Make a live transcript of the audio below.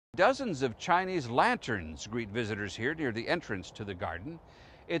dozens of Chinese lanterns greet visitors here near the entrance to the garden.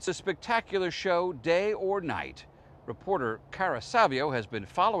 It's a spectacular show, day or night. Reporter Cara Savio has been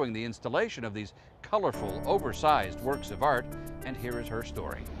following the installation of these colorful, oversized works of art, and here is her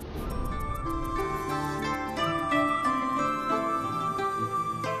story.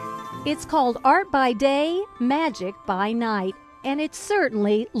 It's called Art by Day, Magic by Night, and it's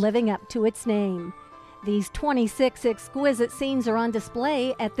certainly living up to its name. These 26 exquisite scenes are on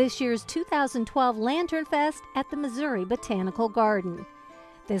display at this year's 2012 Lantern Fest at the Missouri Botanical Garden.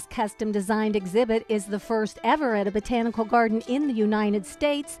 This custom-designed exhibit is the first ever at a botanical garden in the United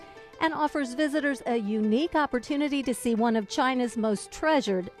States and offers visitors a unique opportunity to see one of China's most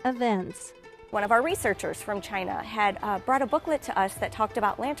treasured events. One of our researchers from China had brought a booklet to us that talked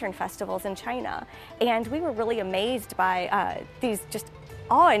about lantern festivals in China, and we were really amazed by these just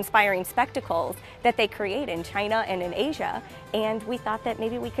awe-inspiring spectacles that they create in China and in Asia, and we thought that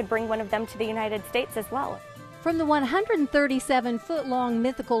maybe we could bring one of them to the United States as well. From the 137-foot-long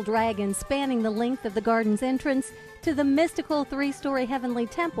mythical dragon spanning the length of the garden's entrance to the mystical three-story heavenly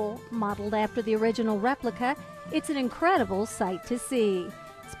temple modeled after the original replica, it's an incredible sight to see.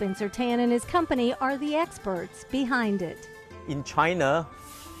 Spencer Tan and his company are the experts behind it. In China,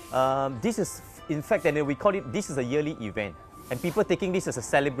 this is, in fact, and we call it, this is a yearly event. And people taking this as a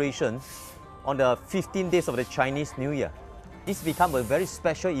celebration on the 15 days of the Chinese New Year. This become a very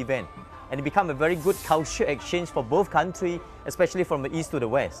special event, and it become a very good culture exchange for both countries, especially from the east to the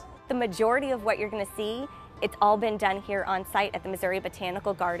west. The majority of what you're going to see, it's all been done here on site at the Missouri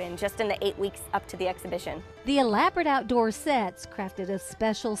Botanical Garden, just in the 8 weeks up to the exhibition. The elaborate outdoor sets, crafted of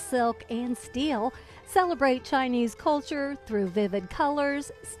special silk and steel, celebrate Chinese culture through vivid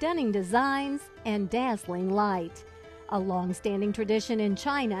colors, stunning designs, and dazzling light. A long-standing tradition in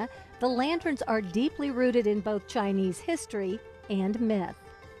China, the lanterns are deeply rooted in both Chinese history and myth.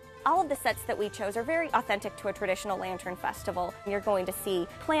 All of the sets that we chose are very authentic to a traditional lantern festival. You're going to see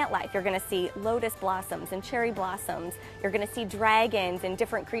plant life, you're going to see lotus blossoms and cherry blossoms, you're going to see dragons and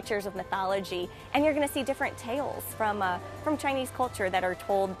different creatures of mythology, and you're going to see different tales from Chinese culture that are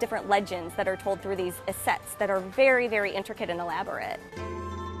told, different legends that are told through these sets that are very, very intricate and elaborate.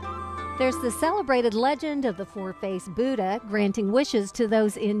 There's the celebrated legend of the four-faced Buddha granting wishes to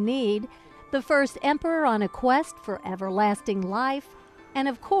those in need, the first emperor on a quest for everlasting life, and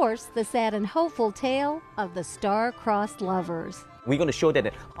of course, the sad and hopeful tale of the star-crossed lovers. We're going to show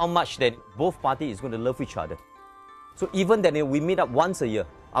that how much that both parties is going to love each other. So even that we meet up once a year,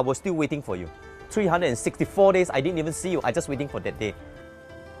 I was still waiting for you. 364 days, I didn't even see you. I just waiting for that day.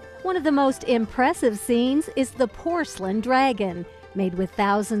 One of the most impressive scenes is the porcelain dragon, made with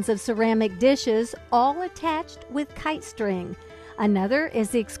thousands of ceramic dishes, all attached with kite string. Another is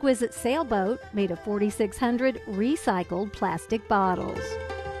the exquisite sailboat made of 4,600 recycled plastic bottles.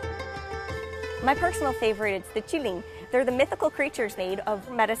 My personal favorite is the Qiling. They're the mythical creatures made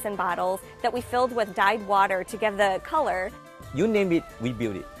of medicine bottles that we filled with dyed water to give the color. You name it, we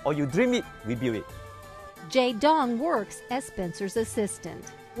build it. Or you dream it, we build it. Jade Dong works as Spencer's assistant.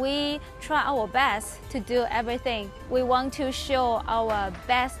 We try our best to do everything. We want to show our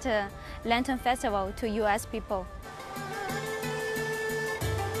best Lantern Festival to U.S. people.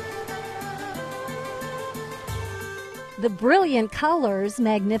 The brilliant colors,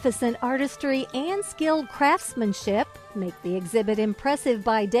 magnificent artistry, and skilled craftsmanship make the exhibit impressive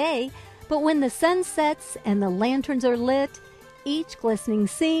by day, but when the sun sets and the lanterns are lit, each glistening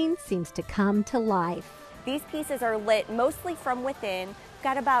scene seems to come to life. These pieces are lit mostly from within. We've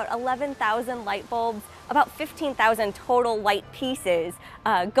got about 11,000 light bulbs, about 15,000 total light pieces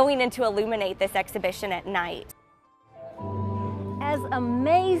going in to illuminate this exhibition at night. As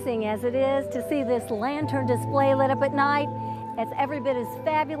amazing as it is to see this lantern display lit up at night, it's every bit as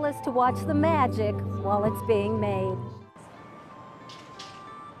fabulous to watch the magic while it's being made.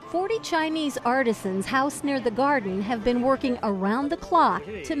 40 Chinese artisans housed near the garden have been working around the clock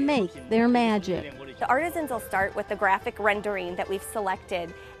to make their magic. The artisans will start with the graphic rendering that we've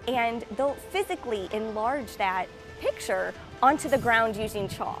selected, and they'll physically enlarge that picture onto the ground using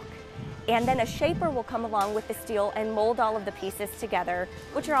chalk. And then a shaper will come along with the steel and mold all of the pieces together,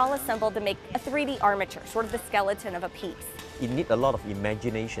 which are all assembled to make a 3D armature, sort of the skeleton of a piece. It needs a lot of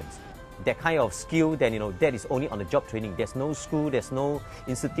imaginations. That kind of skill, then that is only on the job training. There's no school, there's no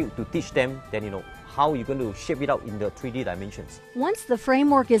institute to teach them, then how you're going to shape it out in the 3D dimensions. Once the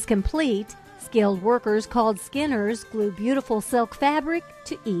framework is complete, skilled workers called skinners glue beautiful silk fabric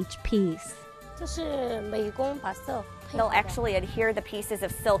to each piece. They'll actually adhere the pieces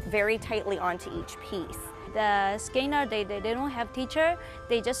of silk very tightly onto each piece. The skinner, they don't have teacher.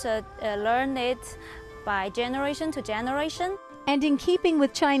 They just learn it by generation to generation. And in keeping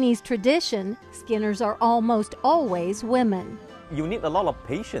with Chinese tradition, skinners are almost always women. You need a lot of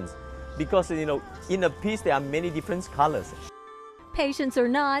patience because, in a piece there are many different colors. Patience or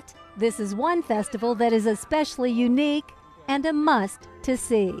not, this is one festival that is especially unique and a must to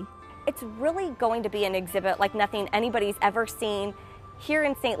see. It's really going to be an exhibit like nothing anybody's ever seen here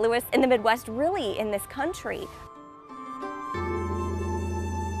in St. Louis, in the Midwest, really in this country.